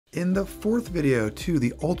In the fourth video to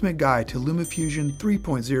the ultimate guide to Lumafusion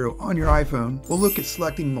 3.0 on your iPhone, we'll look at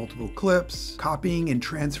selecting multiple clips, copying and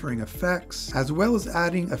transferring effects, as well as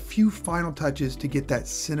adding a few final touches to get that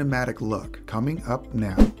cinematic look. Coming up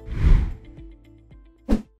now.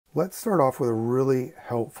 Let's start off with a really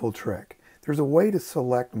helpful trick. There's a way to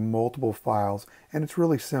select multiple files, and it's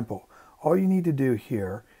really simple. All you need to do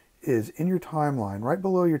here is in your timeline, right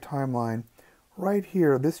below your timeline, right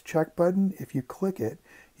here, this check button, if you click it,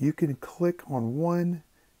 you can click on 1,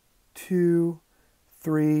 2,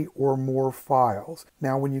 3 or more files.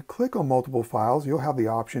 Now when you click on multiple files, you'll have the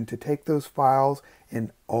option to take those files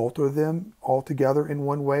and alter them all together in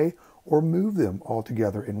one way or move them all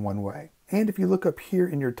together in one way. And if you look up here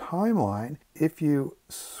in your timeline, if you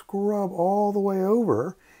scrub all the way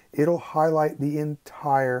over, it'll highlight the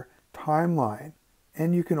entire timeline.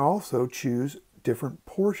 And you can also choose different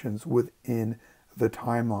portions within the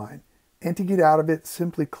timeline. And to get out of it,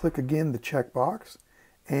 simply click again the checkbox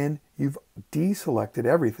and you've deselected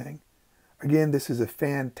everything. Again, this is a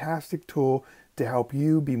fantastic tool to help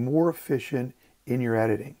you be more efficient in your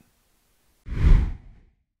editing.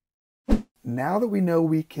 Now that we know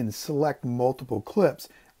we can select multiple clips,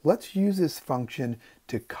 let's use this function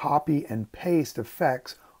to copy and paste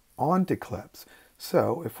effects onto clips.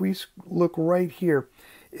 So if we look right here,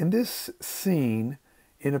 in this scene,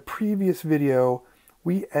 in a previous video,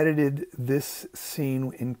 we edited this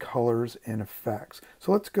scene in colors and effects.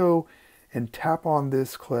 So let's go and tap on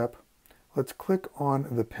this clip. Let's click on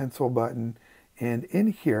the pencil button. And in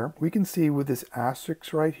here, we can see with this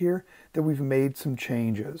asterisk right here that we've made some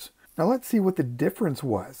changes. Now let's see what the difference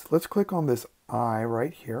was. Let's click on this eye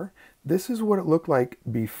right here. This is what it looked like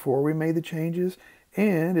before we made the changes.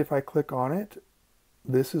 And if I click on it,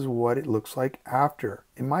 this is what it looks like after.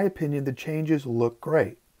 In my opinion, the changes look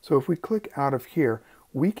great. So if we click out of here,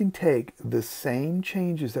 we can take the same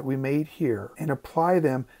changes that we made here and apply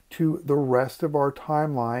them to the rest of our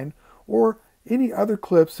timeline or any other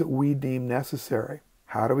clips that we deem necessary.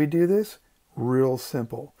 How do we do this? Real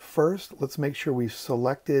simple. First, let's make sure we've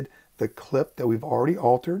selected the clip that we've already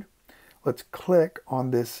altered. Let's click on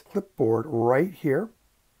this clipboard right here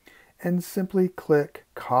and simply click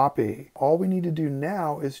copy. All we need to do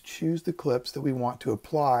now is choose the clips that we want to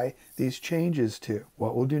apply these changes to.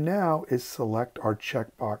 What we'll do now is select our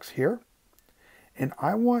checkbox here, and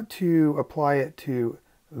I want to apply it to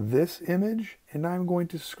this image, and I'm going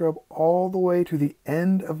to scrub all the way to the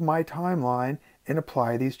end of my timeline and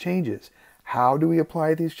apply these changes. How do we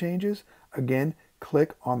apply these changes? Again,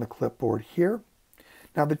 click on the clipboard here.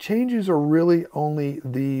 Now the changes are really only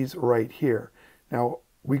these right here. Now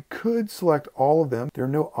we could select all of them. There are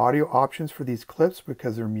no audio options for these clips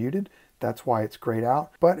because they're muted. That's why it's grayed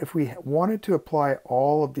out. But if we wanted to apply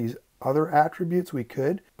all of these other attributes, we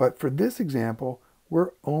could. But for this example,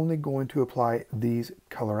 we're only going to apply these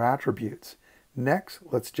color attributes. Next,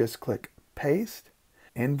 let's just click paste,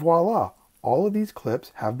 and voila, all of these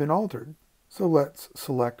clips have been altered. So let's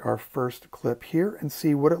select our first clip here and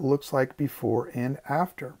see what it looks like before and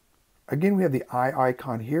after. Again, we have the eye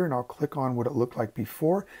icon here, and I'll click on what it looked like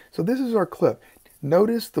before. So this is our clip.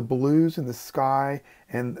 Notice the blues in the sky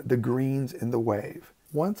and the greens in the wave.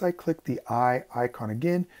 Once I click the eye icon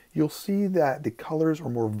again, you'll see that the colors are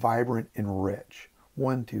more vibrant and rich.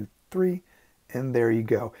 1, 2, 3, and there you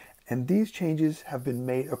go. And these changes have been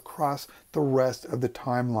made across the rest of the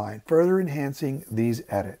timeline, further enhancing these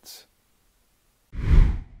edits.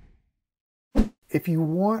 If you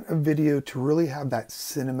want a video to really have that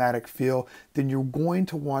cinematic feel, then you're going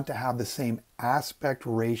to want to have the same aspect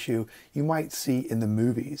ratio you might see in the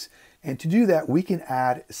movies. And to do that, we can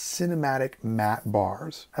add cinematic matte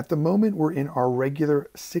bars. At the moment, we're in our regular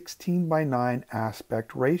 16:9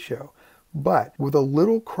 aspect ratio. But with a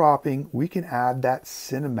little cropping, we can add that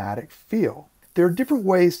cinematic feel. There are different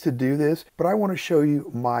ways to do this, but I want to show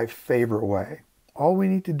you my favorite way. All we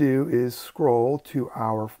need to do is scroll to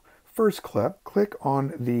our first clip, click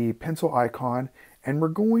on the pencil icon, and we're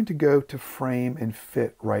going to go to frame and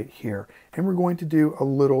fit right here. And we're going to do a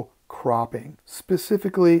little cropping,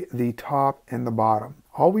 specifically the top and the bottom.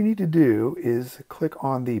 All we need to do is click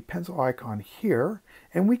on the pencil icon here,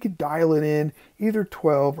 and we could dial it in either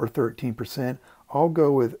 12 or 13%. I'll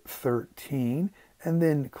go with 13 and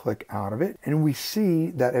then click out of it. And we see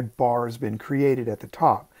that a bar has been created at the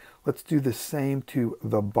top. Let's do the same to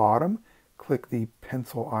the bottom. Click the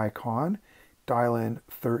pencil icon, dial in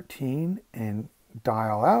 13 and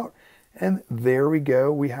dial out. And there we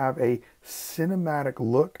go. We have a cinematic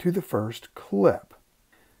look to the first clip.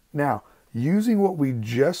 Now, using what we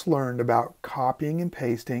just learned about copying and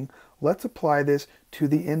pasting, let's apply this to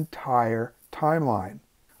the entire timeline.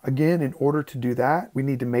 Again, in order to do that, we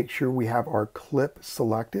need to make sure we have our clip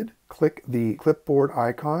selected. Click the clipboard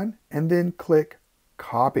icon and then click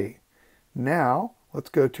copy. Now, let's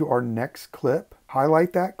go to our next clip,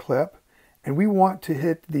 highlight that clip, and we want to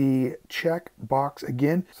hit the check box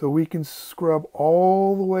again so we can scrub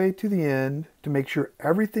all the way to the end to make sure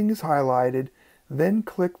everything is highlighted. Then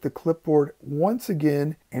click the clipboard once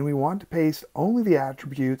again, and we want to paste only the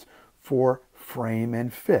attributes for frame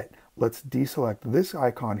and fit. Let's deselect this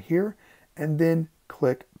icon here and then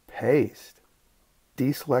click paste.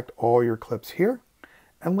 Deselect all your clips here,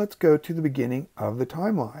 and let's go to the beginning of the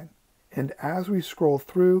timeline. And as we scroll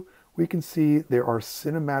through, we can see there are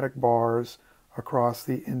cinematic bars across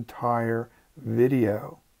the entire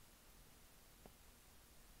video.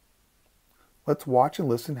 Let's watch and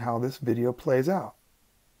listen how this video plays out.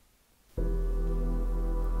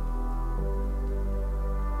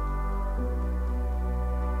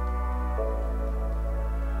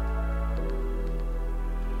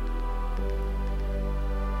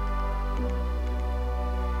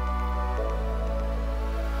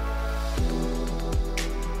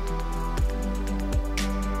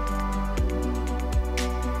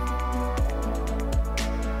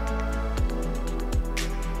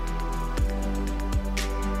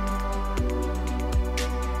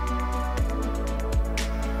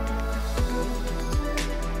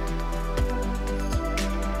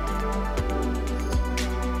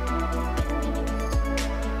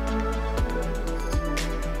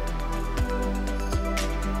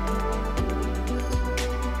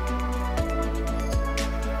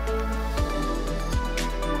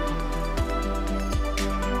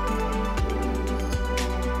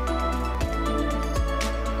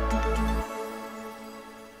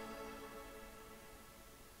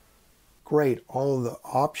 Great, all of the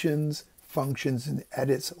options, functions, and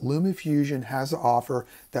edits Lumafusion has to offer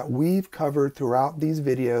that we've covered throughout these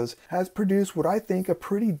videos has produced what I think a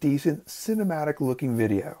pretty decent cinematic looking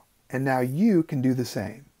video. And now you can do the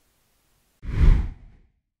same.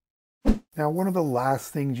 Now, one of the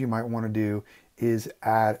last things you might want to do is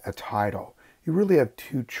add a title. You really have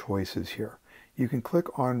two choices here. You can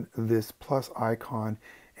click on this plus icon,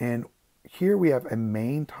 and here we have a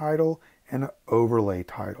main title and an overlay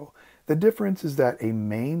title. The difference is that a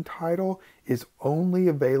main title is only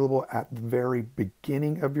available at the very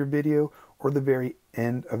beginning of your video or the very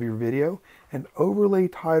end of your video. An overlay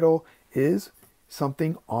title is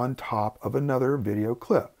something on top of another video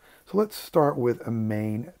clip. So let's start with a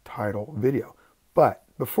main title video. But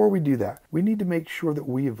before we do that, we need to make sure that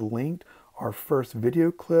we have linked our first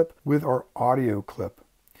video clip with our audio clip.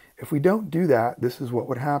 If we don't do that, this is what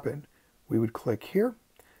would happen. We would click here,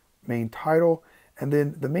 main title, and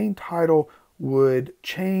then the main title would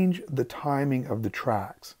change the timing of the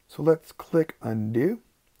tracks. So let's click undo.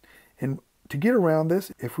 And to get around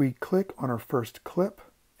this, if we click on our first clip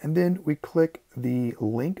and then we click the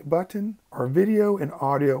link button, our video and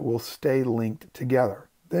audio will stay linked together.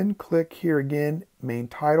 Then click here again, main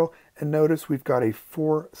title, and notice we've got a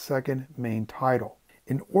 4-second main title.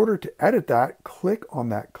 In order to edit that, click on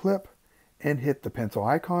that clip and hit the pencil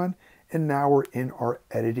icon, and now we're in our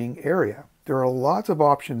editing area. There are lots of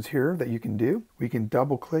options here that you can do. We can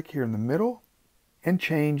double click here in the middle and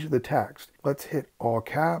change the text. Let's hit all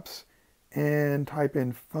caps and type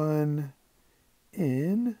in fun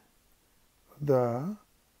in the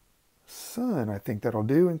sun. I think that'll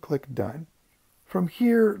do, and click done. From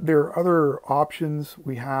here, there are other options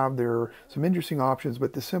there are some interesting options,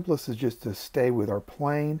 but the simplest is just to stay with our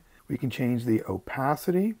plane. We can change the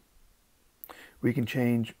opacity. We can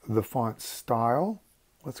change the font style.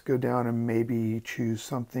 Let's go down and maybe choose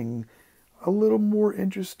something a little more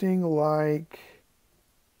interesting like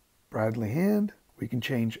Bradley Hand. We can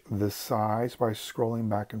change the size by scrolling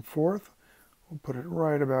back and forth. We'll put it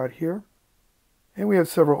right about here. And we have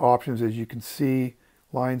several options, as you can see: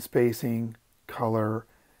 line spacing, color,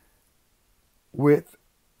 width,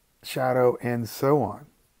 shadow, and so on.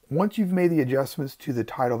 Once you've made the adjustments to the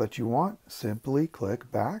title that you want, simply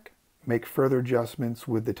click back. Make further adjustments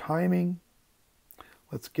with the timing.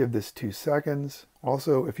 Let's give this 2 seconds.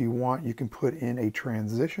 Also, if you want, you can put in a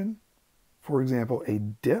transition. For example, a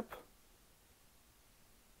dip.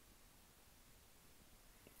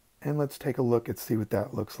 And let's take a look and see what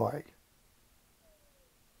that looks like.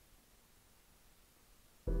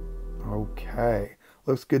 Okay,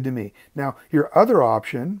 looks good to me. Now, your other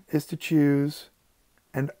option is to choose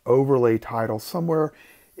an overlay title somewhere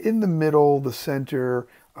in the middle, the center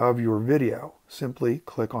of your video. Simply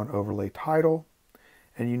click on overlay title,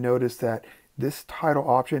 and you notice that this title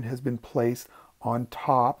option has been placed on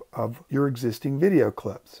top of your existing video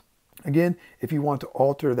clips. Again, if you want to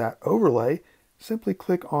alter that overlay, simply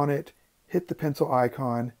click on it, hit the pencil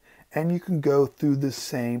icon, and you can go through the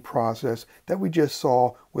same process that we just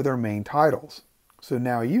saw with our main titles. So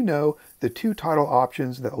now you know the 2 title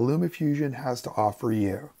options that Lumafusion has to offer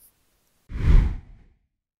you.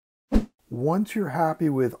 Once you're happy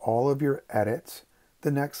with all of your edits,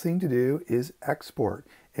 the next thing to do is export.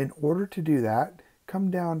 In order to do that, come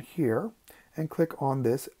down here and click on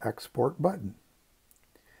this export button.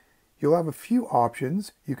 You'll have a few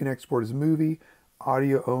options. You can export as movie,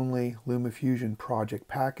 audio only, Lumafusion project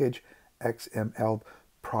package, XML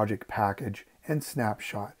project package, and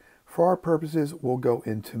snapshot. For our purposes, we'll go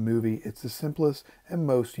into movie. It's the simplest and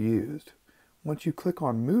most used. Once you click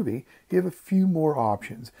on movie, you have a few more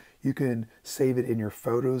options. You can save it in your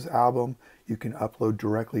photos album, you can upload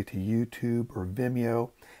directly to YouTube or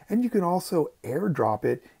Vimeo, and you can also airdrop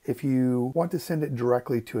it if you want to send it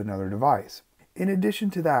directly to another device. In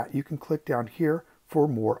addition to that, you can click down here for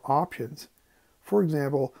more options. For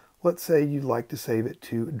example, let's say you'd like to save it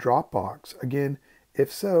to Dropbox. Again,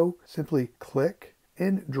 if so, simply click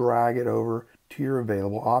and drag it over to your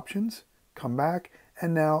available options. Come back,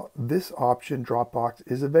 and now this option, Dropbox,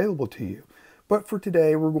 is available to you. But for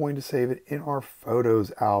today, we're going to save it in our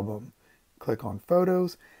Photos album. Click on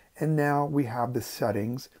Photos, and now we have the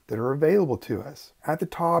settings that are available to us. At the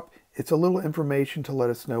top, it's a little information to let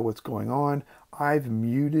us know what's going on. I've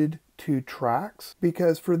muted 2 tracks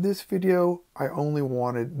because for this video, I only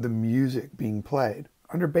wanted the music being played.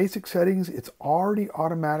 Under basic settings, it's already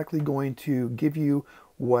automatically going to give you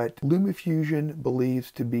what Lumafusion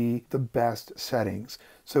believes to be the best settings.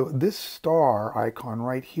 So this star icon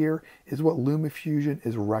right here is what Lumafusion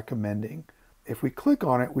is recommending. If we click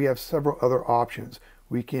on it, we have several other options.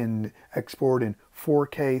 We can export in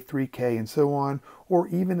 4K, 3K, and so on, or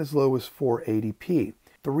even as low as 480p.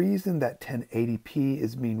 The reason that 1080p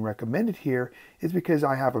is being recommended here is because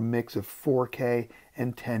I have a mix of 4K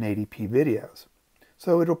and 1080p videos.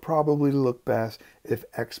 So it'll probably look best if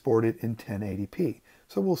exported in 1080p.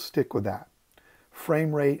 So we'll stick with that.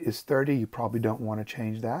 Frame rate is 30. You probably don't want to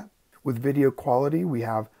change that. With video quality, we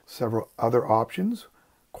have several other options.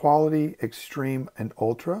 Quality, extreme, and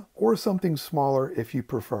ultra, or something smaller if you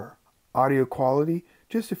prefer. Audio quality,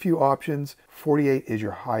 just a few options. 48 is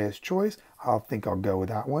your highest choice. I think I'll go with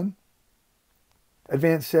that one.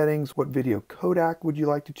 Advanced settings, what video codec would you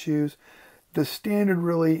like to choose? The standard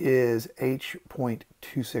really is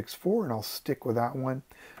H.264, and I'll stick with that one.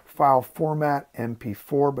 File format,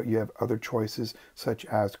 MP4, but you have other choices such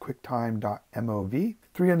as QuickTime.mov.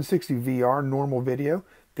 360 VR, normal video.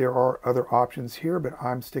 There are other options here, but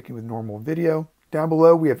I'm sticking with normal video. Down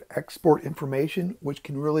below, we have export information, which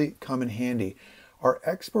can really come in handy. Our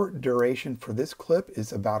export duration for this clip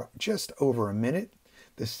is about just over a minute.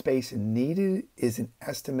 The space needed is an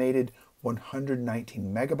estimated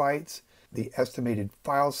 119 megabytes. The estimated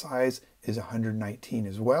file size is 119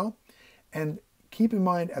 as well. And keep in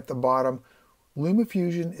mind at the bottom,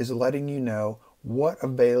 Lumafusion is letting you know what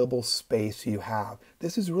available space you have.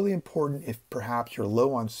 This is really important if perhaps you're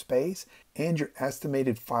low on space and your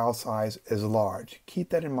estimated file size is large. Keep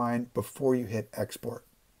that in mind before you hit export.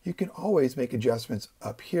 You can always make adjustments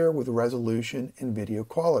up here with resolution and video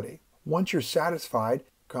quality. Once you're satisfied,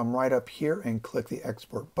 come right up here and click the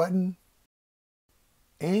export button,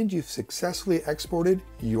 and you've successfully exported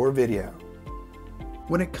your video.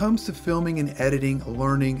 When it comes to filming and editing,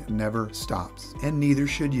 learning never stops, and neither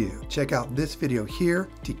should you. Check out this video here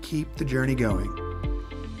to keep the journey going.